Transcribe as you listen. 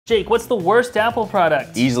Jake, what's the worst Apple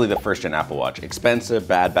product? Easily the first-gen Apple Watch. Expensive,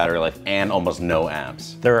 bad battery life, and almost no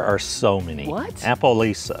apps. There are so many. What? Apple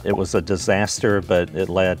Lisa. It was a disaster, but it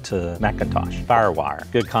led to Macintosh.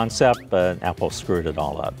 FireWire. Good concept, but Apple screwed it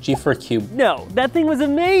all up. G4 Cube No, that thing was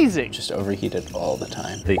amazing. just overheated all the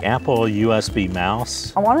time. The Apple USB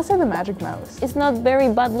mouse. I want to say the Magic Mouse. It's not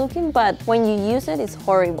very bad looking, but when you use it, it's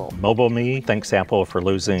horrible. Mobile Me. Thanks Apple for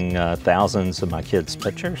losing thousands of my kids'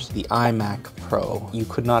 pictures. The iMac Pro, you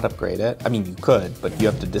could not upgrade it. I mean, you could, but you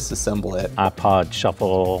have to disassemble it. iPod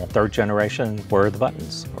Shuffle 3rd generation. Where are the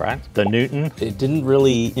buttons, right? The Newton. It didn't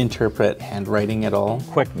really interpret handwriting at all.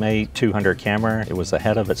 QuickMate 200 camera. It was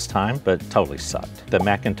ahead of its time, but totally sucked. The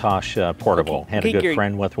Macintosh Portable. Had a Okay, good Gary.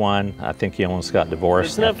 friend with one. I think he almost got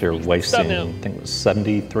divorced Listen up. after Stop wasting, now. I think it was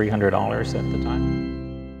 $7,300 at the time.